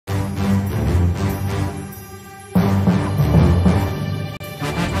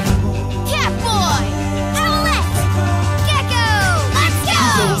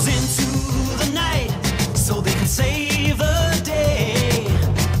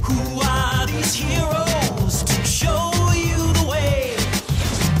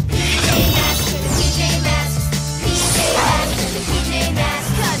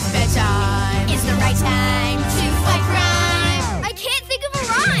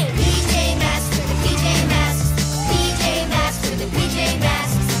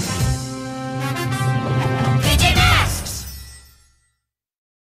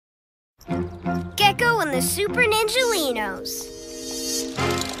Ninjalinos.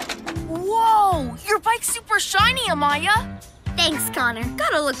 Whoa! Your bike's super shiny, Amaya. Thanks, Connor.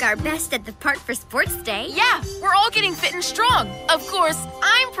 Gotta look our best at the park for Sports Day. Yeah, we're all getting fit and strong. Of course,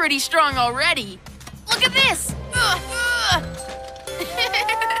 I'm pretty strong already. Look at this!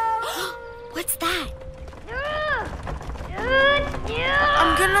 What's that?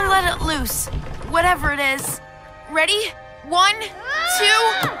 I'm gonna let it loose. Whatever it is. Ready? 1, 2,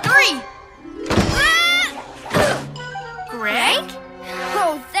 3! Greg?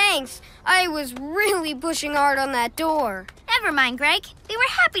 Oh, thanks. I was really pushing hard on that door. Never mind, Greg. We were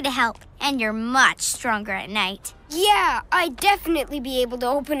happy to help. And you're much stronger at night. Yeah, I'd definitely be able to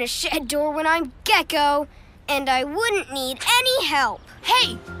open a shed door when I'm Gecko. And I wouldn't need any help.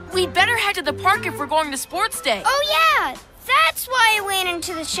 Hey, we'd better head to the park if we're going to Sports Day. Oh, yeah. That's why I went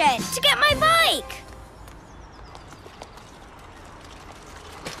into the shed, to get my bike.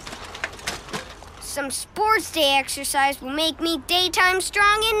 Some Sports Day exercise will make me daytime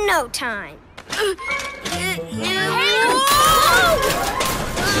strong in no time.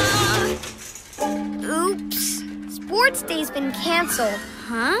 Oops. Sports Day's been canceled.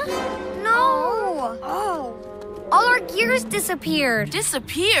 Huh? No. Oh. All our gears disappeared.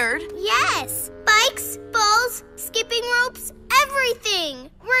 Disappeared? Yes. Bikes, balls, skipping ropes, everything.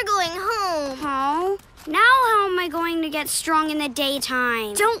 We're going home. Oh. Now how am I going to get strong in the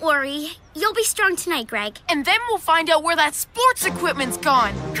daytime? Don't worry. You'll be strong tonight, Greg. And then we'll find out where that sports equipment's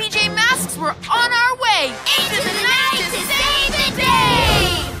gone. PJ Masks, we're on our way. Into the night to save the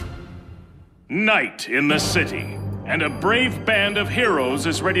day! Night in the city, and a brave band of heroes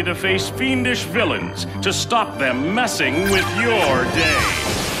is ready to face fiendish villains to stop them messing with your day.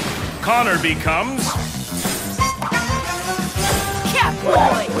 Connor becomes...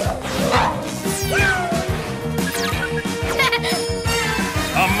 Catboy!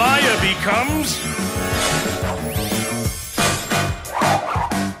 Amaya becomes...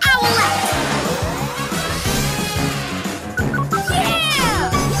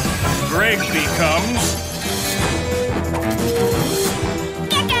 Greg becomes...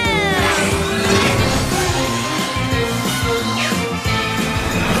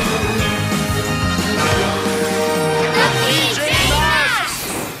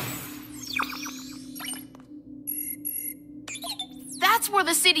 That's where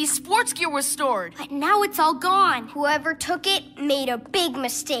the city's sports gear was stored. But now it's all gone. Whoever took it made a big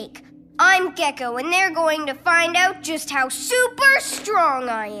mistake. I'm Gecko, and they're going to find out just how super strong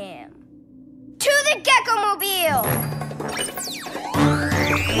I am. To the Gecko-mobile!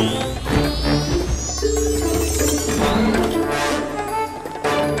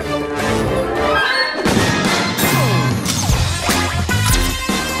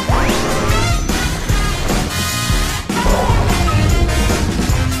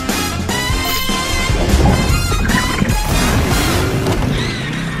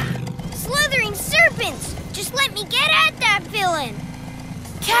 Slithering serpents! Just let me get at that villain!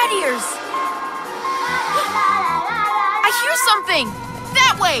 Cat ears! I hear something!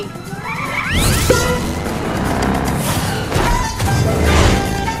 That way!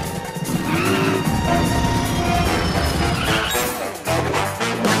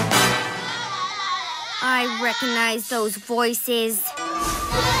 I recognize those voices.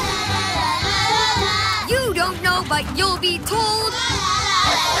 You don't know, but you'll be told.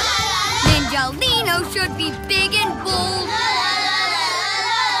 Ninjalino should be big and bold.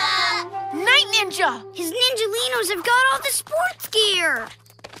 Night Ninja! His Ninjalinos have got all the sports gear!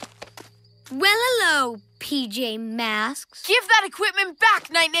 Well, hello, PJ Masks. Give that equipment back,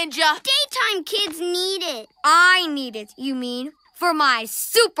 Night Ninja! Daytime kids need it. I need it, you mean? For my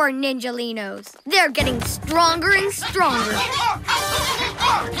super Ninjalinos. They're getting stronger and stronger.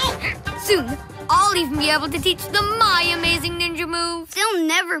 Soon, I'll even be able to teach them my amazing ninja moves. They'll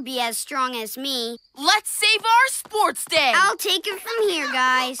never be as strong as me. Let's save our sports day! I'll take it from here,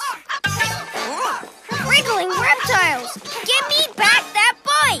 guys. Wriggling reptiles! Give me back that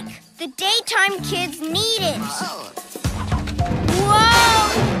bike! The daytime kids need it. Whoa!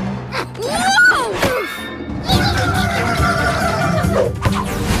 Whoa!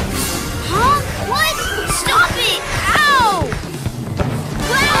 Huh? What? Stop it! Ow!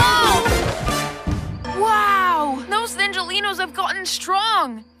 Wow! Wow! Those Ninjalinos have gotten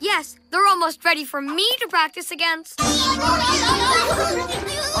strong! Yes, they're almost ready for me to practice against. Almost,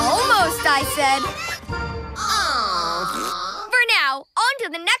 I said. For now, on to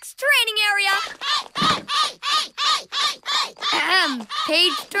the next training area.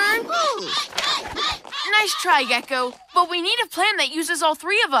 Page turn. Nice try, Gecko. But we need a plan that uses all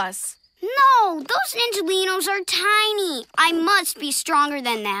three of us. No, those Ninjalinos are tiny. I must be stronger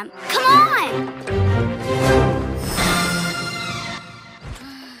than them. Come on!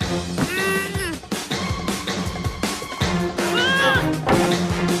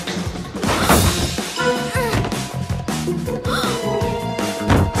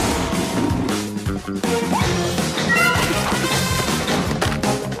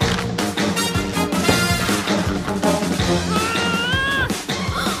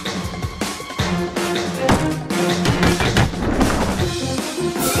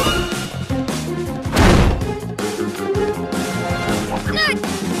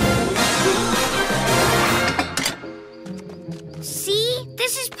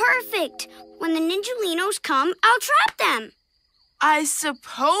 perfect. When the Ninjalinos come, I'll trap them. I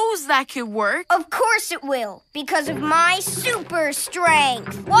suppose that could work. Of course it will, because of my super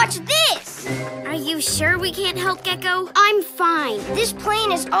strength. Watch this! Are you sure we can't help, Gecko? I'm fine. This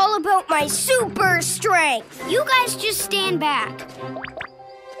plane is all about my super strength. You guys just stand back.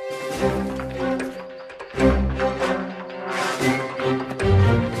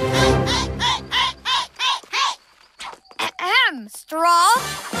 Straw?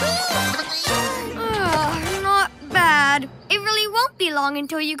 Not bad. It really won't be long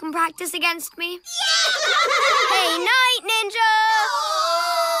until you can practice against me. Hey, Night Ninja!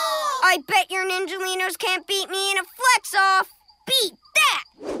 I bet your Ninjalinos can't beat me in a flex-off. Beat that!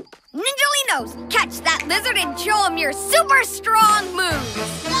 Ninjalinos, catch that lizard and show him your super strong moves.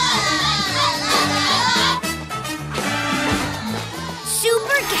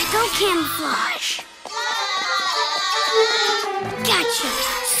 Super Gecko Camouflage. Gotcha!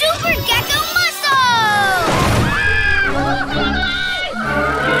 Super Gecko Muscle!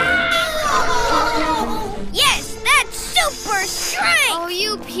 Yes, that's super strength! Oh,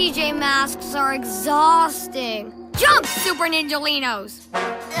 you PJ Masks are exhausting. Jump, Super Ninjalinos!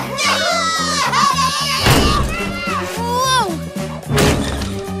 Whoa!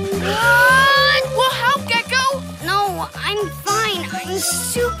 We'll help, Gecko! No, I'm fine. I'm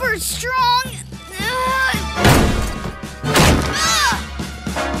super strong.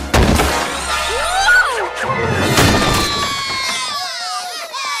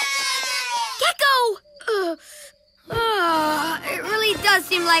 It really does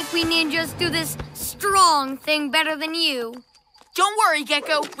seem like we ninjas do this strong thing better than you. Don't worry,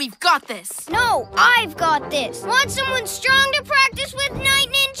 Gecko. We've got this. No, I've got this. Want someone strong to practice with, Night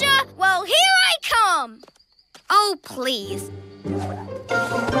Ninja? Well, here I come. Oh, please.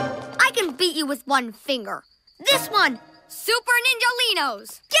 I can beat you with one finger. This one, Super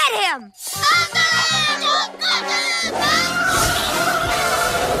Ninjalinos. Get him!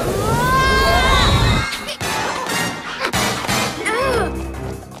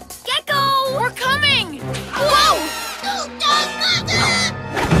 Gecko! We're coming! Whoa!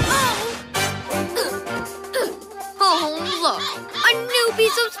 Oh, look. A new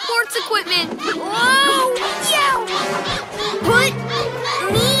piece of sports equipment. Whoa! Yeah! Put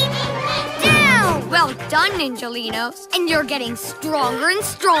me down! Well done, Ninjalinos. And you're getting stronger and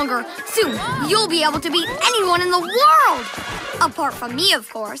stronger. Soon, you'll be able to beat anyone in the world. Apart from me, of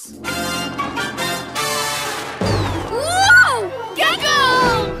course. Whoa!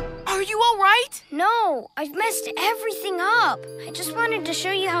 Gecko! Are you all right? No, I've messed everything up. I just wanted to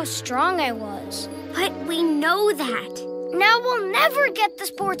show you how strong I was. But we know that. Now we'll never get the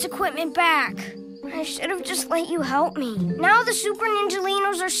sports equipment back. I should have just let you help me. Now the Super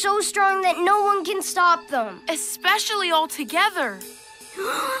Ninjalinos are so strong that no one can stop them. Especially all together.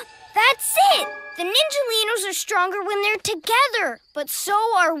 That's it! The Ninjalinos are stronger when they're together, but so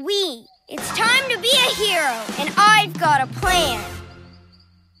are we. It's time to be a hero, and I've got a plan.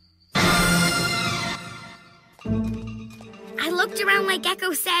 I looked around like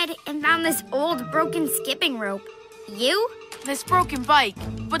Gecko said and found this old broken skipping rope. You? This broken bike.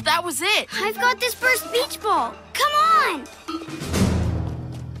 But that was it. I've got this burst beach ball. Come on!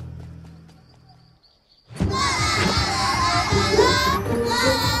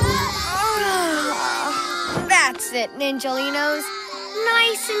 That's it, Ninjalinos.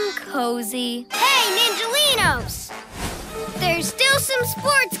 Nice and cozy. Hey, Ninjalinos! There's still some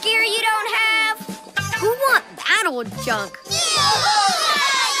sports gear you don't have. Who want that old junk?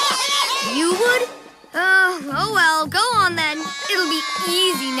 You would? Oh well, go on then. It'll be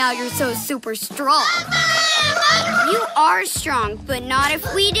easy now you're so super strong. You are strong, but not if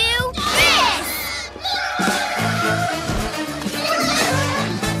we do this!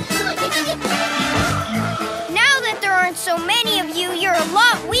 Now that there aren't so many of you, you're a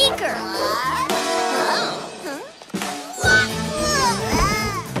lot weaker.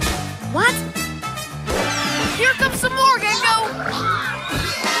 What? Here comes some more, Gecko!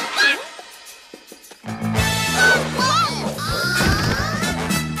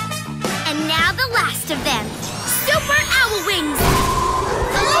 And now the last of them. Super Owl Wings!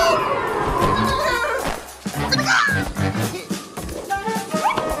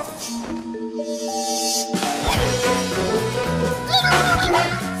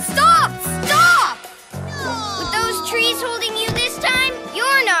 Stop! Stop! With those trees holding you this time,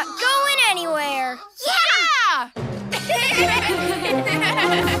 you're not going anywhere. Yeah!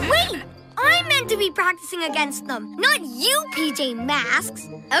 Wait! I meant to be practicing against them, not you, PJ Masks.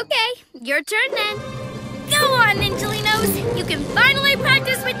 Okay, your turn then. Go on, Ninjalinos! You can finally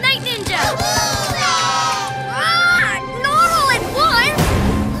practice with Night Ninja! Not all at once!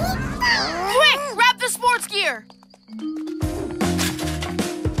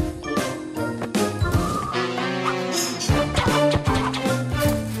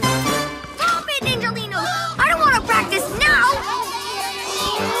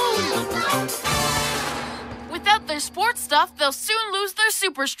 stuff, they'll soon lose their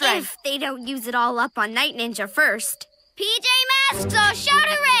super strength. If they don't use it all up on Night Ninja first. PJ Masks, all shout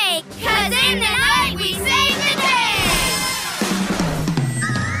hooray! 'Cause in the night we save the day!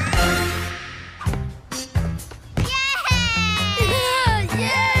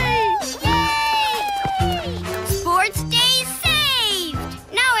 Yay! Sports Day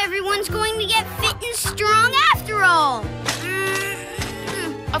saved! Now everyone's going to get fit and strong after all.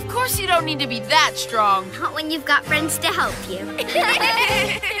 Of course you don't need to be that strong. Not when you've got friends to help you.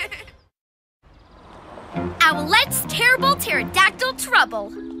 Owlette's Terrible Pterodactyl Trouble.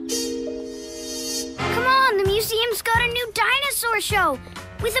 Come on, the museum's got a new dinosaur show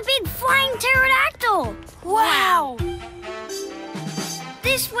with a big flying pterodactyl. Wow!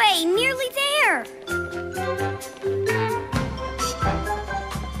 This way, nearly there.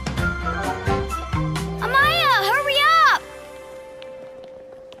 Amaya, hurry up!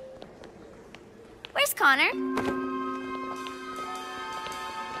 Where's Connor?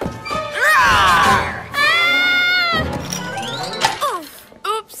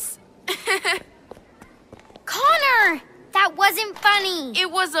 Oops. Connor! That wasn't funny.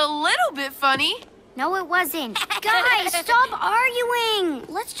 It was a little bit funny. No, it wasn't. Guys, stop arguing.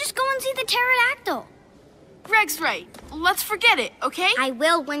 Let's just go and see the pterodactyl. Greg's right. Let's forget it, okay? I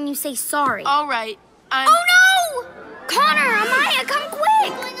will when you say sorry. All right. Oh no! Connor, Amaya, come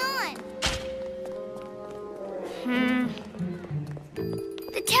quick! What's going on?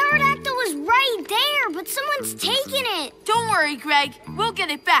 The pterodactyl was right there, but someone's taken it. Don't worry, Greg. We'll get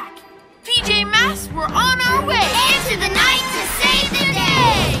it back. PJ Masks, we're on our way. Into the night to save the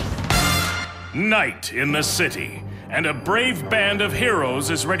day! Night in the city, and a brave band of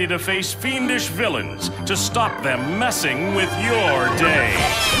heroes is ready to face fiendish villains to stop them messing with your day.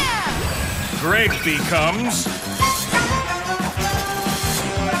 Greg becomes...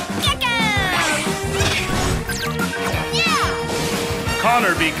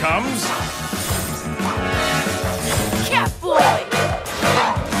 Connor becomes... Catboy!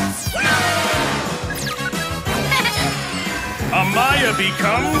 Amaya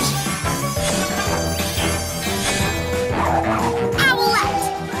becomes... Owlette!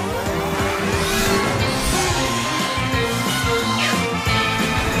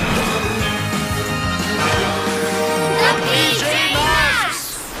 The PJ Masks!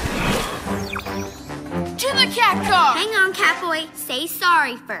 To the cat car! Hang on, Catboy. Say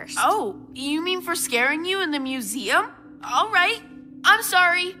sorry first. Oh, you mean for scaring you in the museum? All right. I'm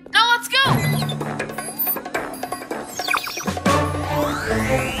sorry. Now let's go!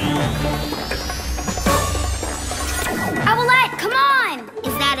 Owlette, come on!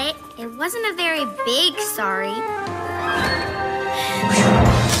 Is that it? It wasn't a very big sorry.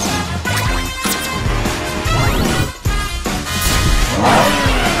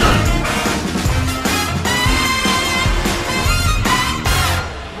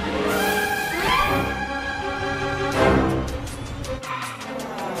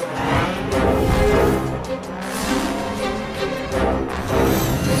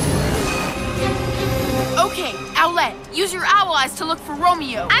 Okay, Owlette, use your owl eyes to look for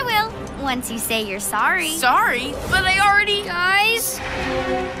Romeo. I will, once you say you're sorry. Sorry, but I already... Guys?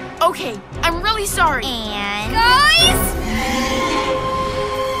 Okay, I'm really sorry. And... Guys!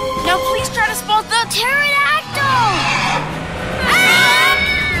 Now please try to spot the... Pterodactyl!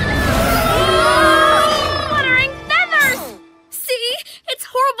 Fluttering feathers! See? It's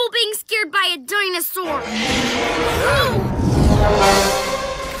horrible being scared by a dinosaur.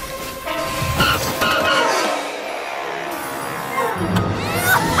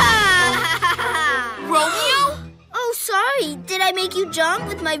 Romeo? Oh, sorry. Did I make you jump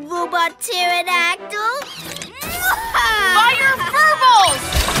with my robot pterodactyl? Fire furballs!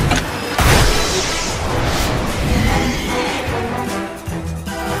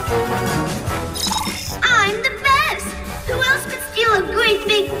 I'm the best! Who else could steal a great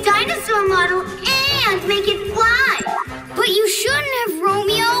big dinosaur model and make it fly? But you shouldn't have,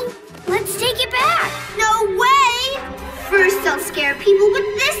 Romeo. Let's take it back. No way! First I'll scare people with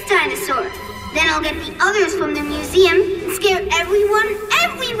this dinosaur. Then I'll get the others from the museum and scare everyone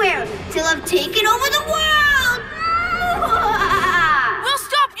everywhere till I've taken over the world! We'll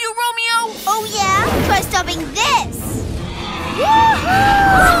stop you, Romeo! Oh yeah? Try stopping this!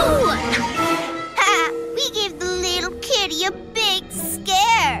 Woohoo! We gave the little kitty a big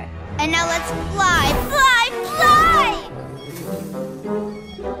scare. And now let's fly, fly, fly!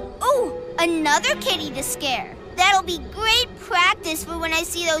 Oh, another kitty to scare. That'll be great practice for when I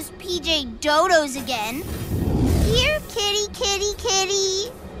see those PJ Dodos again. Here, kitty, kitty,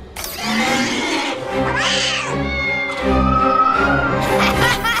 kitty.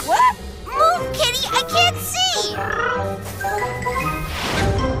 What? Move, kitty, I can't see.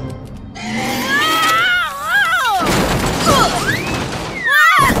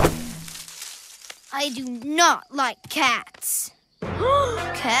 I do not like cats.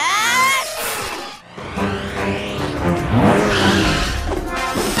 Cats!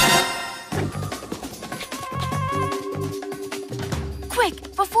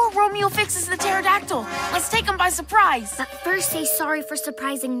 Quick, before Romeo fixes the pterodactyl, let's take him by surprise. But first say sorry for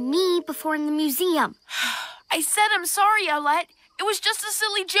surprising me before in the museum. I said I'm sorry, Owlette. It was just a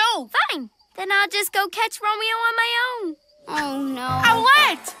silly joke. Fine. Then I'll just go catch Romeo on my own. Oh, no.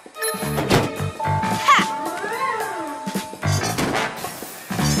 Owlette! Ha!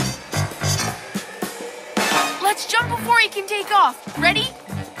 Let's jump before he can take off. Ready?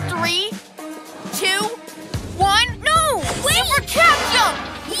 3, 2, 1. No! Wait! Super cat jump!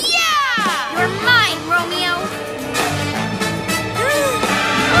 Yeah! You're mine, Romeo.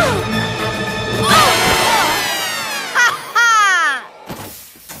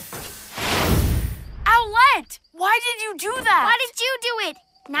 Owlette! Why did you do that? Why did you do it?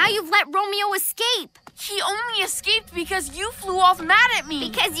 Now you've let Romeo escape. He only escaped because you flew off mad at me.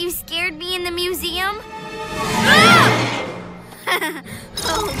 Because you scared me in the museum?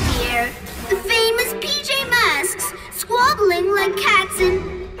 Oh dear. The famous PJ Masks squabbling like cats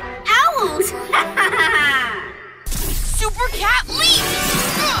and owls. Super cat leap!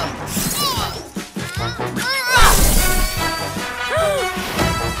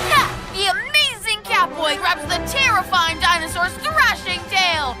 The amazing Catboy grabs the terrifying dinosaur's thrashing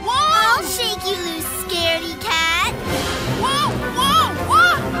tail. Whoa! I'll shake you loose, scaredy cat. Whoa! Whoa!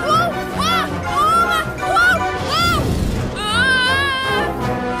 Whoa! Whoa! Whoa! Whoa! Whoa!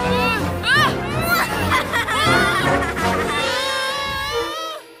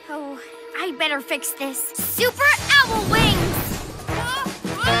 Oh, I better fix this. Super Owl Wings!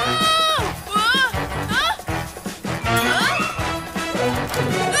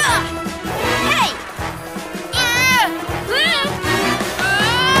 Hey!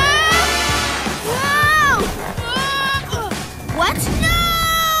 What? No!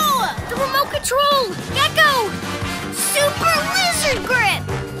 The remote control! Gecko! Super Lizard Grip!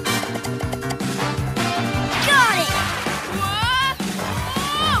 Got it!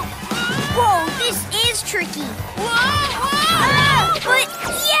 Whoa, this is tricky. But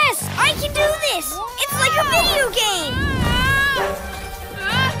yes, I can do this! It's like a video game!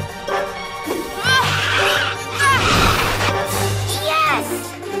 Yes!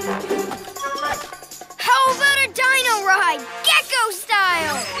 How about a dino ride, Gecko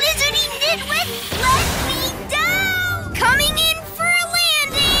style? Lizardy Nitwit, let me down! Coming in for a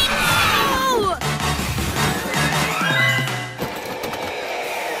landing!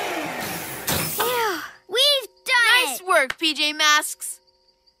 Yeah. We've done Nice it! work, PJ Masks.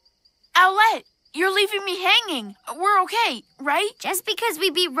 Owlette, you're leaving me hanging. We're okay, right? Just because we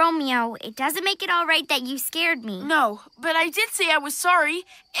beat Romeo, it doesn't make it all right that you scared me. No, but I did say I was sorry,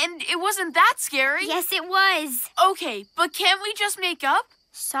 and it wasn't that scary. Yes, it was. Okay, but can't we just make up?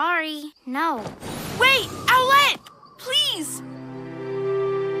 Sorry. No. Wait, Owlette, please.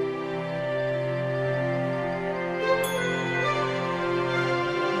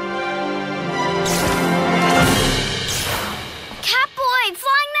 Catboy,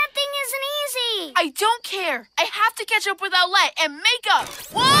 flying that thing isn't easy. I don't care. I have to catch up with Owlette and make up.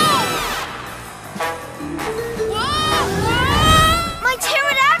 Whoa! Whoa! My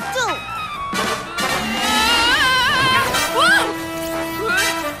pterodactyl! Whoa!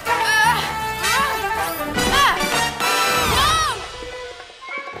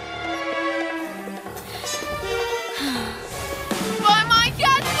 By my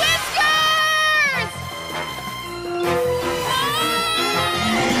cat's whiskers!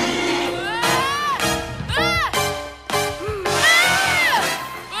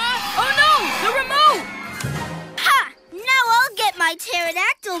 Oh no! The remote! Ha! Now I'll get my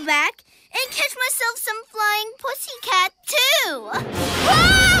pterodactyl back and catch myself some flying pussycat too.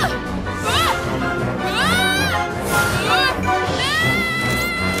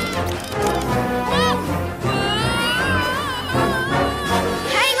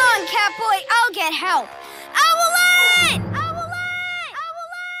 Hang on, Catboy, I'll get help. Owlette! Owlette!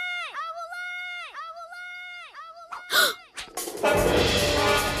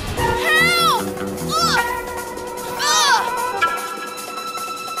 Help!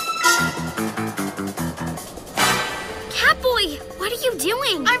 Catboy, what are you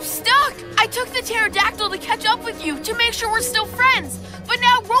doing? I'm stuck! I took the pterodactyl to catch up with you to make sure we're still friends. But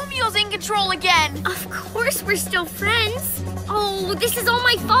now Romeo's in control again. Of course we're still friends. Oh, this is all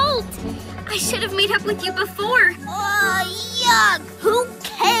my fault. I should have made up with you before. Yuck! Who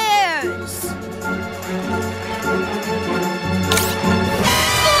cares?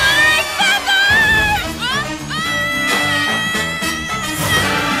 Fly feathers!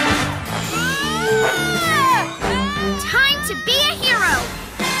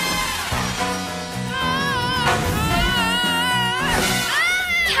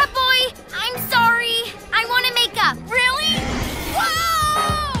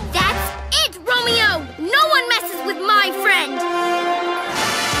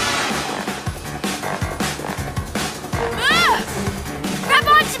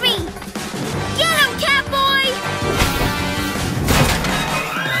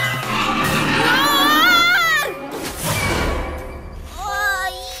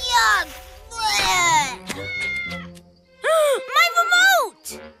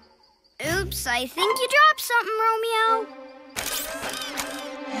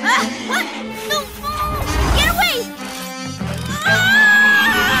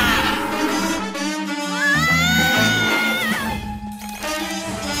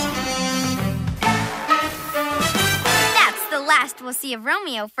 of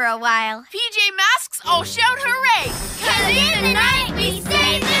Romeo for a while. PJ Masks, all shout hooray! 'Cause in the night we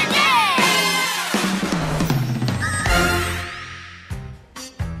save the day!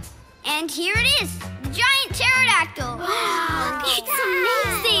 And here it is, the giant pterodactyl. Wow, It's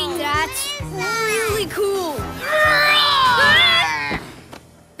amazing! That's really cool.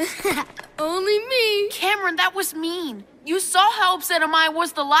 Only me. Cameron, that was mean. You saw how upset I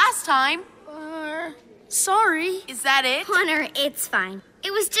was the last time. Sorry. Is that it? Connor, it's fine.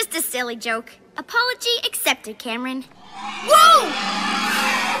 It was just a silly joke. Apology accepted, Cameron. Whoa!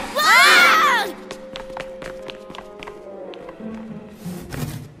 Ah!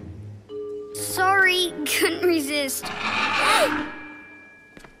 Sorry, couldn't resist.